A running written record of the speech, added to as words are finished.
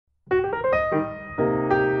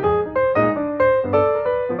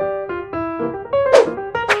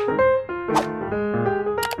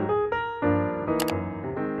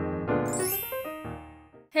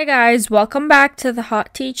Hey guys, welcome back to the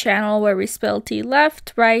Hot Tea channel where we spill tea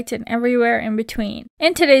left, right, and everywhere in between.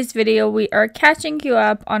 In today's video, we are catching you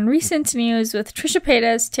up on recent news with TRISHA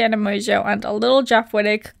PAYTAS, Tana Mongeau, and a little Jeff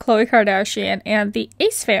Wittek, Khloe Kardashian, and the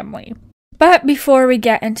Ace family. But before we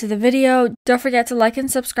get into the video, don't forget to like and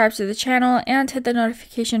subscribe to the channel and hit the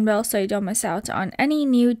notification bell so you don't miss out on any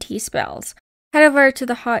new tea spills. Head over to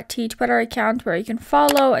the Hot Tea Twitter account where you can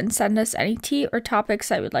follow and send us any tea or topics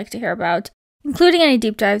that you would like to hear about, including any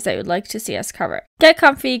deep dives that you'd like to see us cover. Get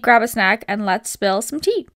comfy, grab a snack, and let's spill some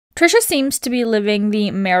tea. TRISHA seems to be living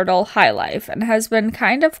the marital high life and has been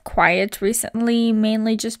kind of quiet recently,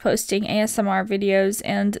 mainly just posting ASMR videos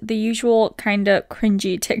and the usual kinda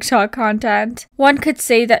cringy TikTok content. One could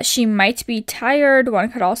say that she might be tired,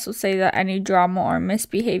 one could also say that any drama or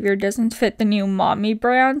misbehavior doesn't fit the new mommy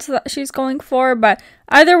brand that she's going for, but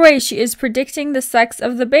either way, she is predicting the sex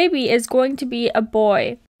of the baby is going to be a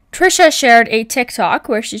boy. TRISHA shared a TikTok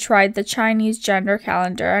where she tried the Chinese gender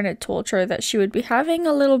calendar and it told her that she would be having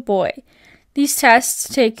a little boy. These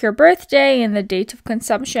tests take your birthday and the date of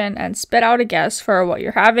conception and spit out a guess for what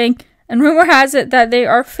you're having, and rumor has it that they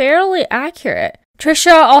are fairly accurate.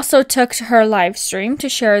 TRISHA also took to her live stream to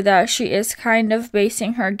share that she is kind of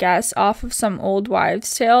basing her guess off of some old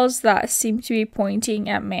wives' tales that seem to be pointing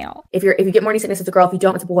at male. If you get morning sickness, it's a girl. If you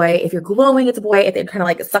don't, it's a boy. If you're glowing, it's a boy. If they kind of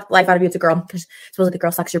like suck the life out of you, it's a girl. Because supposedly the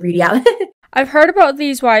girl sucks your beauty out. I've heard about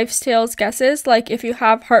these wives' tales guesses, like if you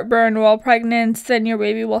have heartburn while pregnant, then your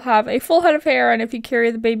baby will have a full head of hair, and if you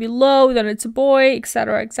carry the baby low, then it's a boy,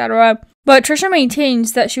 etc., etc. But TRISHA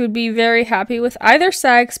maintains that she would be very happy with either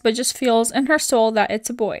sex, but just feels in her soul that it's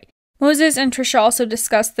a boy. Moses and TRISHA also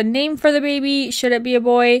discussed the name for the baby. Should it be a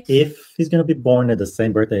boy? If he's gonna be born at the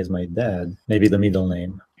same birthday as my dad, maybe the middle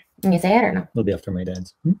name. You gonna say it or no? Will be after my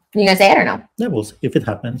dad's. You gonna say it or no? Yeah, we'll see if it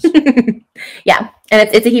happens. Yeah, and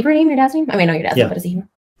it's a Hebrew name, your dad's name? I mean, no, your dad's name, but it's a Hebrew.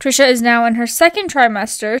 TRISHA is now in her second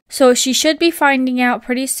trimester, so she should be finding out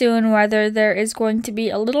pretty soon whether there is going to be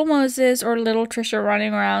a little Moses or little TRISHA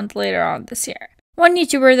running around later on this year. One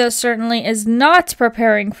YouTuber that certainly is not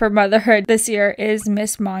preparing for motherhood this year is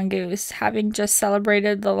Miss Mongoose. Having just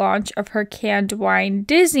celebrated the launch of her canned wine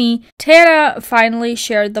Disney, Tana finally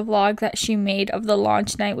shared the vlog that she made of the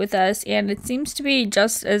launch night with us, and it seems to be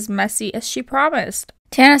just as messy as she promised.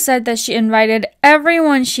 Tana said that she invited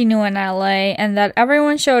everyone she knew in LA and that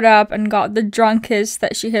everyone showed up and got the drunkest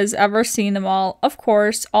that she has ever seen them all, of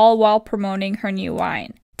course, all while promoting her new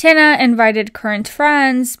wine. Tana invited current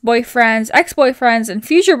friends, boyfriends, ex-boyfriends, and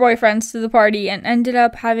future boyfriends to the party and ended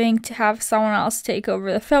up having to have someone else take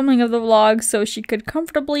over the filming of the vlog so she could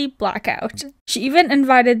comfortably black out. She even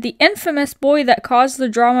invited the infamous boy that caused the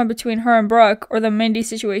drama between her and Brooke, or the Mindy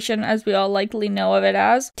situation as we all likely know of it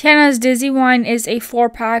as. Tana's Dizzy wine is a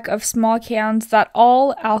 4-pack of small cans that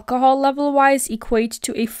all alcohol level-wise equate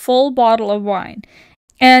to a full bottle of wine.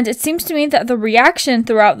 And it seems to me that the reaction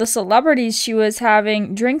throughout the celebrities she was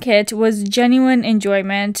having drink it was genuine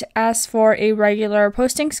enjoyment. As for a regular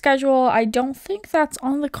posting schedule, I don't think that's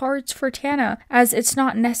on the cards for Tana, as it's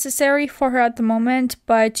not necessary for her at the moment,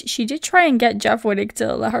 but she did try and get Jeff Wittek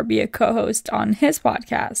to let her be a co-host on his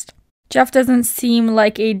podcast. Jeff doesn't seem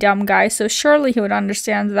like a dumb guy, so surely he would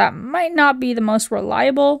understand that might not be the most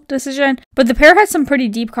reliable decision, but the pair had some pretty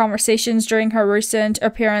deep conversations during her recent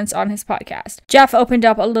appearance on his podcast. Jeff opened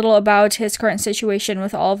up a little about his current situation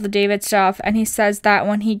with all of the David stuff, and he says that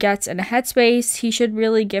when he gets in a headspace, he should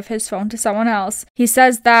really give his phone to someone else. He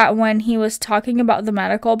says that when he was talking about the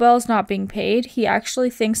medical bills not being paid, he actually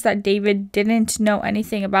thinks that David didn't know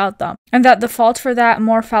anything about them, and that the fault for that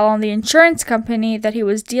more fell on the insurance company that he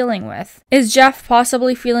was dealing with. Is Jeff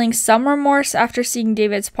possibly feeling some remorse after seeing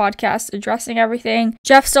David's podcast addressing everything?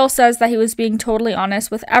 Jeff still says that he was being totally honest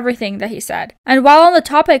with everything that he said. And while on the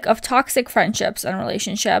topic of toxic friendships and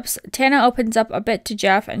relationships, Tana opens up a bit to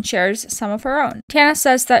Jeff and shares some of her own. Tana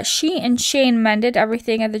says that she and Shane mended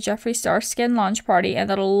everything at the Jeffree Star Skin launch party and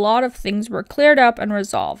that a lot of things were cleared up and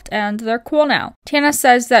resolved, and they're cool now. Tana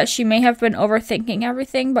says that she may have been overthinking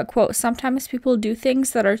everything, but quote, sometimes people do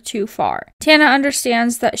things that are too far. Tana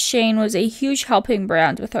understands that Shane was a huge helping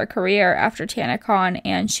brand with her career after TanaCon,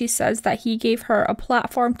 and she says that he gave her a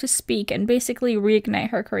platform to speak and basically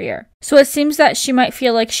reignite her career. So it seems that she might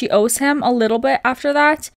feel like she owes him a little bit after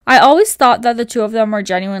that. I always thought that the two of them were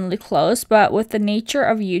genuinely close, but with the nature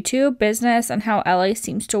of YouTube, business, and how LA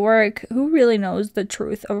seems to work, who really knows the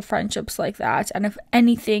truth of friendships like that, and if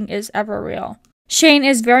anything is ever real? Shane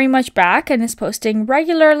is very much back and is posting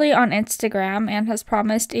regularly on Instagram and has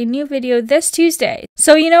promised a new video this Tuesday.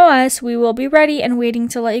 So you know us, we will be ready and waiting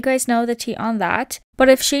to let you guys know the tea on that. But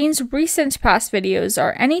if Shane's recent past videos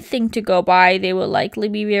are anything to go by, they will likely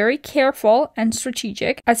be very careful and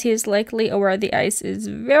strategic, as he is likely aware the ice is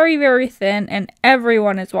very, very thin and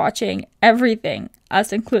everyone is watching everything,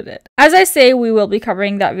 us included. As I say, we will be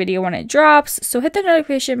covering that video when it drops, so hit the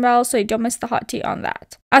notification bell so you don't miss the hot tea on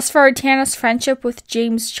that. As for Tana's friendship with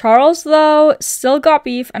James Charles though, still got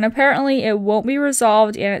beef, and apparently it won't be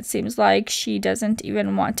resolved, and it seems like she doesn't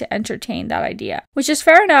even want to entertain that idea. Which is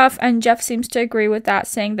fair enough, and Jeff seems to agree with that,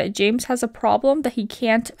 saying that James has a problem that he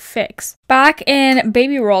can't fix. Back in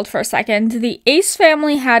baby world for a second, the Ace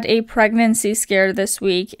family had a pregnancy scare this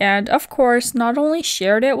week, and of course not only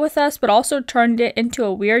shared it with us, but also turned it into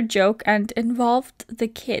a weird joke and involved the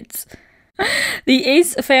kids. The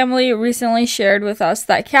Ace family recently shared with us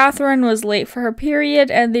that Catherine was late for her period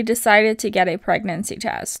and they decided to get a pregnancy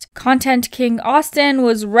test. Content King Austin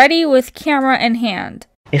was ready with camera in hand.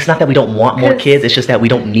 It's not that we don't want more kids, it's just that we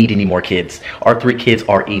don't need any more kids. Our 3 kids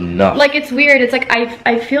are enough. Like, it's weird. It's like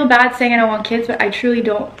I feel bad saying I don't want kids, but I truly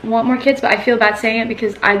don't want more kids, but I feel bad saying it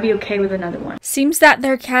because I'd be okay with another one. Seems that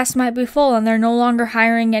their cast might be full and they're no longer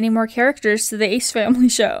hiring any more characters to the Ace family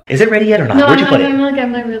show. Is it ready yet or not? No, Where'd you put it?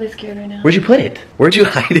 I'm like really scared right now. Where'd you put it? Where'd you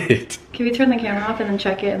hide it? Can we turn the camera off and then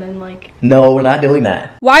check it and then like... No, we're not doing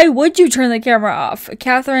that. Why would you turn the camera off?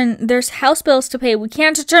 Catherine, there's house bills to pay. We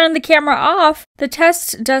can't turn the camera off. The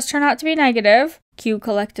test does turn out to be negative. Cue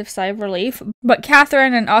collective sigh of relief. But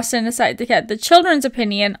Catherine and Austin decide to get the children's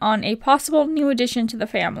opinion on a possible new addition to the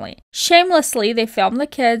family. Shamelessly, they film the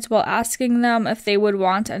kids while asking them if they would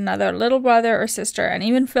want another little brother or sister, and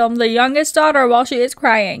even film the youngest daughter while she is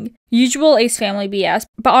crying. Usual Ace family BS,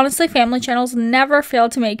 but honestly, family channels never fail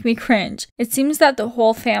to make me cringe. It seems that the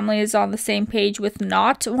whole family is on the same page with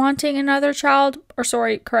not wanting another child,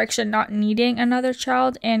 not needing another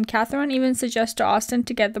child, and Catherine even suggests to Austin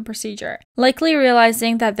to get the procedure. Likely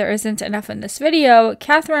realizing that there isn't enough in this video,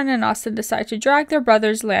 Catherine and Austin decide to drag their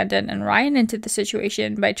brothers Landon and Ryan into the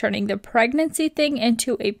situation by turning the pregnancy thing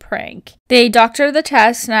into a prank. They doctor the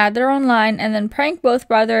test and add their own line, and then prank both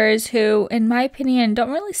brothers who, in my opinion,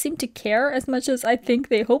 don't really seem to care as much as I think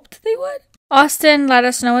they hoped they would. Austin let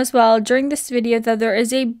us know as well during this video that there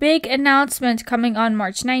is a big announcement coming on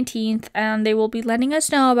March 19th, and they will be letting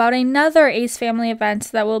us know about another Ace family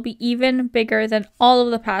event that will be even bigger than all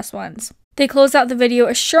of the past ones. They close out the video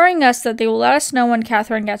assuring us that they will let us know when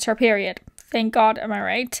Catherine gets her period. Thank God, am I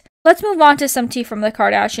right? Let's move on to some tea from the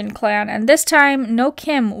Kardashian clan, and this time, no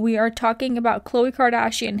Kim. We are talking about Khloe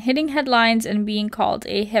Kardashian hitting headlines and being called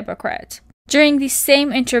a hypocrite. During the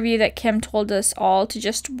same interview that Kim told us all to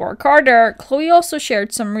just work harder, Khloe also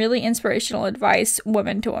shared some really inspirational advice,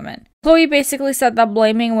 women to women. Khloe basically said that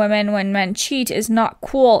blaming women when men cheat is not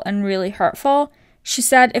cool and really hurtful. She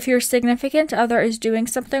said if your significant other is doing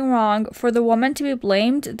something wrong, for the woman to be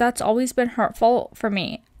blamed, that's always been hurtful for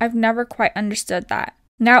me. I've never quite understood that.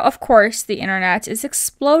 Now, of course, the internet is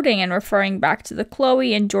exploding and referring back to the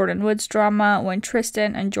Khloe and Jordan Woods drama when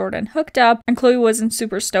Tristan and Jordan hooked up, and Khloe wasn't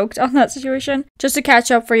super stoked on that situation. Just to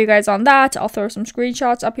catch up for you guys on that, I'll throw some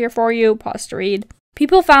screenshots up here for you, pause to read.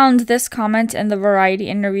 People found this comment in the Variety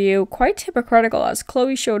interview quite hypocritical, as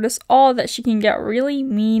Khloe showed us all that she can get really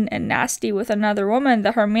mean and nasty with another woman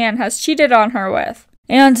that her man has cheated on her with.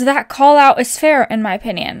 And that call out is fair in my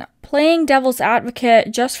opinion. Playing devil's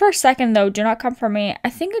advocate, just for a second though, do not come for me. I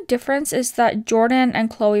think a difference is that Jordan and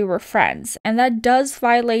Khloe were friends, and that does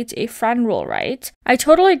violate a friend rule, right? I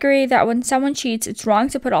totally agree that when someone cheats, it's wrong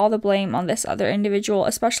to put all the blame on this other individual,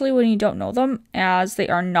 especially when you don't know them, as they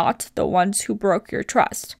are not the ones who broke your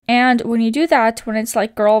trust. And when you do that, when it's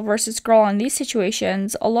like girl versus girl in these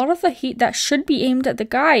situations, a lot of the heat that should be aimed at the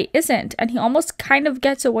guy isn't, and he almost kind of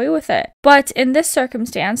gets away with it. But in this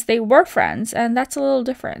circumstance, they were friends, and that's a little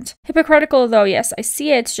different. Hypocritical though, yes, I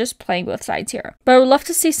see it, just playing both sides here. But I would love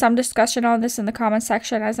to see some discussion on this in the comment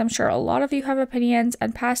section, as I'm sure a lot of you have opinions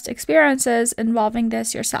and past experiences involving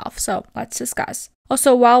this yourself, so let's discuss.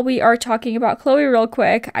 Also, while we are talking about Khloe real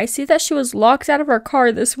quick, I see that she was locked out of her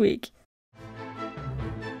car this week.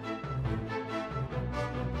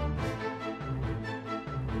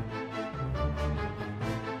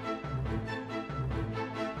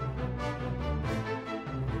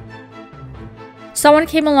 Someone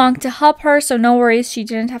came along to help her, so no worries, she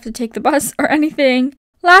didn't have to take the bus or anything.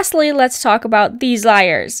 Lastly, let's talk about these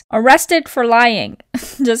liars. Arrested for lying.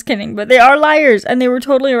 Just kidding, but they are liars, and they were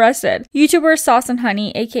totally arrested. YouTubers Sauce and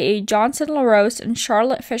Honey, aka Johnson LaRose and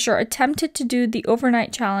Charlotte Fisher, attempted to do the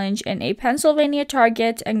overnight challenge in a Pennsylvania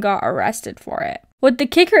Target and got arrested for it. What the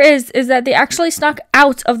kicker is that they actually snuck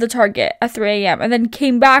out of the Target at 3 a.m. and then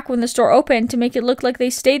came back when the store opened to make it look like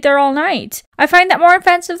they stayed there all night. I find that more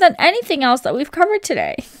offensive than anything else that we've covered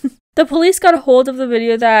today. The police got a hold of the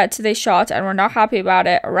video that they shot and were not happy about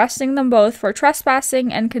it, arresting them both for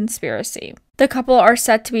trespassing and conspiracy. The couple are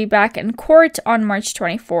set to be back in court on March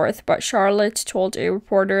 24th, but Charlotte told a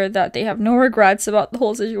reporter that they have no regrets about the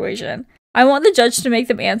whole situation. I want the judge to make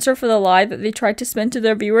them answer for the lie that they tried to spin to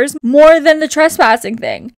their viewers more than the trespassing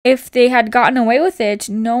thing. If they had gotten away with it,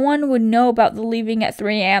 no one would know about the leaving at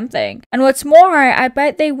 3 a.m. thing. And what's more, I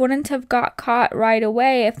bet they wouldn't have got caught right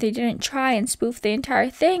away if they didn't try and spoof the entire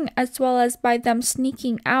thing, as well as by them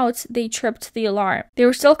sneaking out, they tripped the alarm. They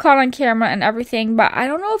were still caught on camera and everything, but I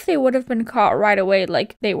don't know if they would have been caught right away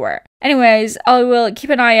like they were. Anyways, I will keep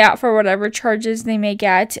an eye out for whatever charges they may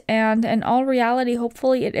get, and in all reality,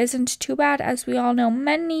 hopefully it isn't too bad, as we all know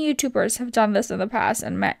many YouTubers have done this in the past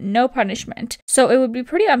and met no punishment. So it would be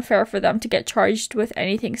pretty unfair for them to get charged with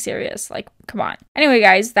anything serious, like, come on. Anyway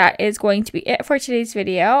guys, that is going to be it for today's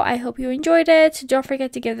video. I hope you enjoyed it. Don't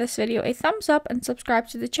forget to give this video a thumbs up and subscribe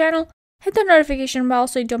to the channel. Hit the notification bell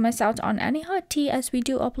so you don't miss out on any hot tea, as we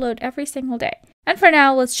do upload every single day. And for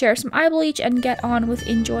now, let's share some eye bleach and get on with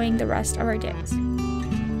enjoying the rest of our days.